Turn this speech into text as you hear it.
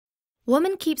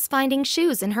Woman keeps finding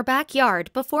shoes in her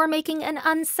backyard before making an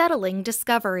unsettling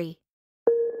discovery.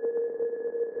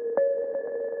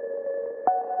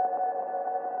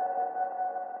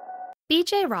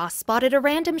 BJ Ross spotted a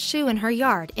random shoe in her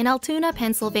yard in Altoona,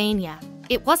 Pennsylvania.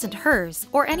 It wasn't hers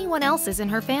or anyone else's in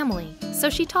her family, so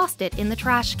she tossed it in the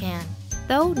trash can.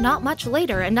 Though not much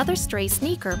later, another stray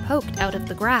sneaker poked out of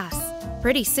the grass.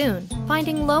 Pretty soon,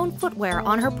 finding lone footwear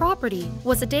on her property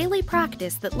was a daily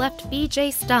practice that left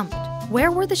BJ stumped. Where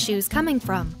were the shoes coming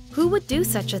from? Who would do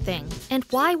such a thing? And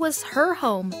why was her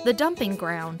home the dumping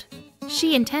ground?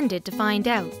 She intended to find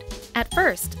out. At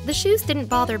first, the shoes didn't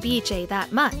bother BJ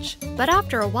that much, but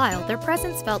after a while their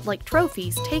presence felt like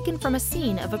trophies taken from a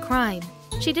scene of a crime.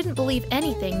 She didn't believe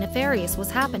anything nefarious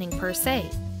was happening per se.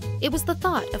 It was the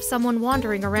thought of someone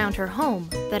wandering around her home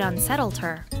that unsettled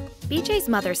her. BJ's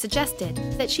mother suggested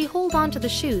that she hold on to the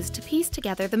shoes to piece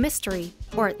together the mystery,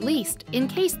 or at least in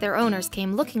case their owners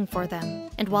came looking for them.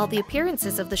 And while the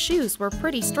appearances of the shoes were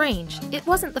pretty strange, it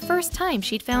wasn't the first time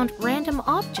she'd found random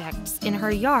objects in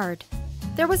her yard.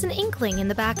 There was an inkling in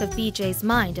the back of BJ's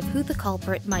mind of who the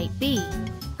culprit might be.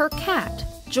 Her cat,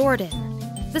 Jordan.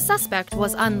 The suspect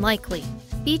was unlikely.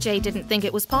 BJ didn't think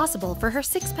it was possible for her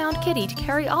 6-pound kitty to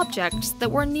carry objects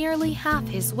that were nearly half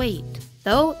his weight.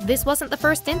 Though this wasn't the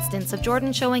first instance of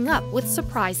Jordan showing up with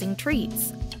surprising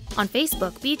treats. On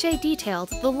Facebook, BJ detailed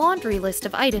the laundry list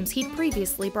of items he'd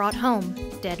previously brought home.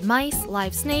 Dead mice,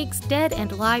 live snakes, dead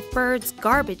and live birds,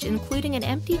 garbage including an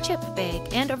empty chip bag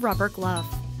and a rubber glove.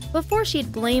 Before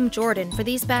she'd blame Jordan for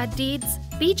these bad deeds,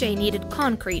 BJ needed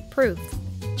concrete proof.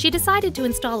 She decided to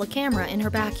install a camera in her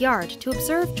backyard to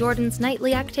observe Jordan's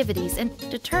nightly activities and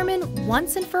determine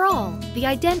once and for all the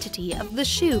identity of the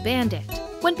shoe bandit.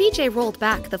 When BJ rolled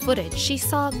back the footage, she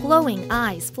saw glowing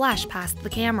eyes flash past the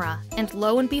camera, and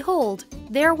lo and behold,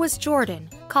 there was Jordan,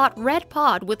 caught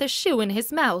red-pawed with a shoe in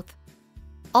his mouth.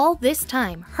 All this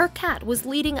time, her cat was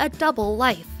leading a double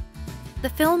life.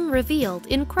 The film revealed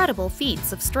incredible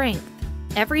feats of strength.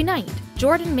 Every night,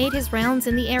 Jordan made his rounds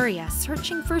in the area,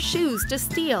 searching for shoes to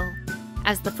steal.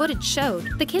 As the footage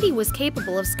showed, the kitty was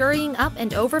capable of scurrying up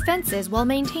and over fences while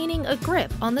maintaining a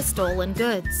grip on the stolen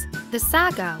goods. The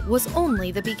saga was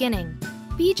only the beginning.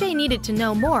 BJ needed to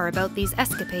know more about these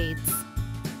escapades.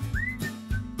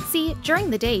 See, during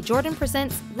the day, Jordan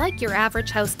presents like your average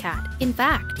house cat. In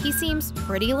fact, he seems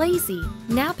pretty lazy,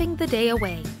 napping the day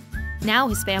away. Now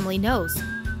his family knows.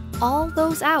 All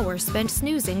those hours spent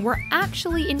snoozing were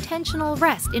actually intentional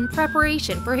rest in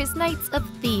preparation for his nights of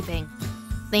thieving.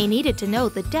 They needed to know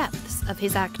the depths of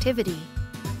his activity.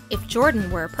 If Jordan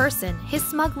were a person, his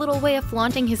smug little way of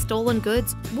flaunting his stolen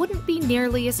goods wouldn't be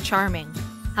nearly as charming.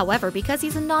 However, because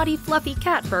he's a naughty, fluffy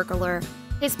cat burglar,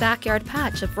 his backyard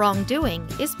patch of wrongdoing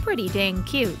is pretty dang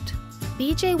cute.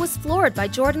 BJ was floored by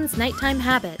Jordan's nighttime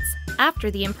habits.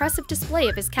 After the impressive display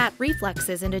of his cat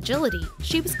reflexes and agility,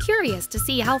 she was curious to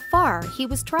see how far he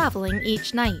was traveling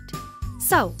each night.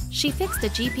 So, she fixed a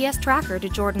GPS tracker to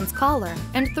Jordan's collar,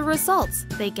 and the results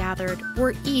they gathered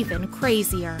were even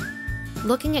crazier.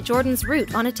 Looking at Jordan's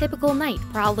route on a typical night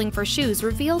prowling for shoes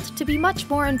revealed to be much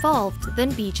more involved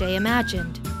than BJ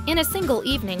imagined. In a single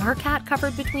evening, her cat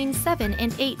covered between 7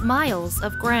 and 8 miles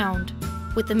of ground.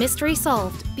 With the mystery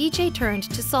solved, BJ turned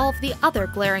to solve the other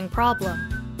glaring problem.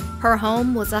 Her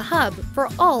home was a hub for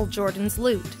all Jordan's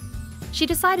loot. She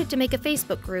decided to make a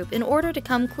Facebook group in order to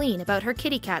come clean about her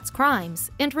kitty cat's crimes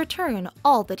and return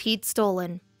all that he'd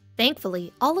stolen.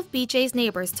 Thankfully, all of BJ's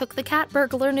neighbors took the cat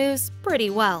burglar news pretty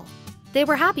well. They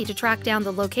were happy to track down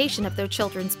the location of their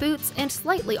children's boots and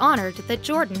slightly honored that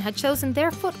Jordan had chosen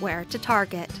their footwear to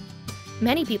target.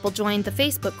 Many people joined the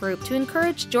Facebook group to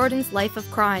encourage Jordan's life of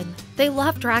crime. They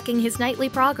love tracking his nightly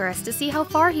progress to see how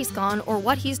far he's gone or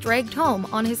what he's dragged home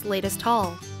on his latest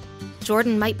haul.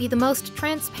 Jordan might be the most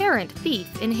transparent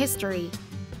thief in history.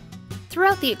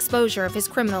 Throughout the exposure of his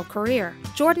criminal career,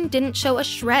 Jordan didn't show a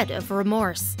shred of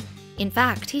remorse. In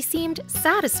fact, he seemed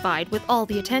satisfied with all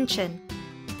the attention.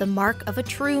 The mark of a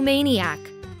true maniac.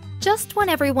 Just when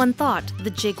everyone thought the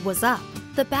jig was up,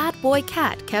 the bad boy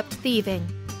cat kept thieving.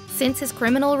 Since his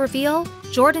criminal reveal,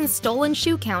 Jordan's stolen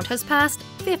shoe count has passed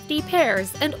 50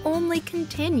 pairs and only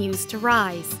continues to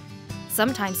rise.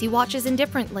 Sometimes he watches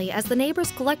indifferently as the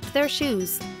neighbors collect their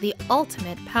shoes, the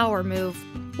ultimate power move.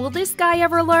 Will this guy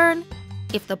ever learn?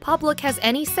 If the public has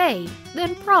any say,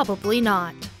 then probably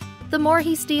not. The more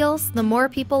he steals, the more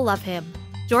people love him.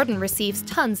 Jordan receives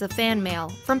tons of fan mail,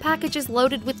 from packages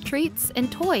loaded with treats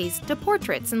and toys to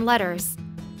portraits and letters.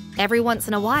 Every once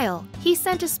in a while, he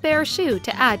sent a spare shoe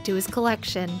to add to his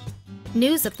collection.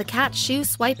 News of the cat shoe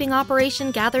swiping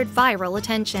operation gathered viral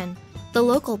attention. The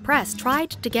local press tried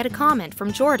to get a comment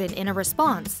from Jordan in a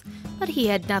response, but he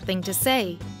had nothing to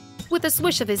say. With a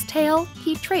swish of his tail,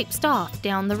 he traipsed off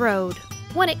down the road.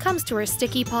 When it comes to her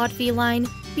sticky-pawed feline,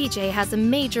 BJ has a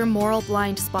major moral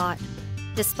blind spot.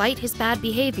 Despite his bad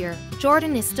behavior,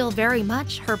 Jordan is still very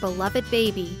much her beloved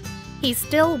baby. He's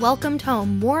still welcomed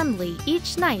home warmly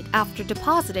each night after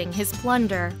depositing his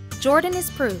plunder. Jordan is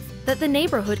proof that the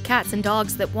neighborhood cats and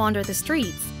dogs that wander the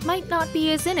streets might not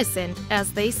be as innocent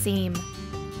as they seem.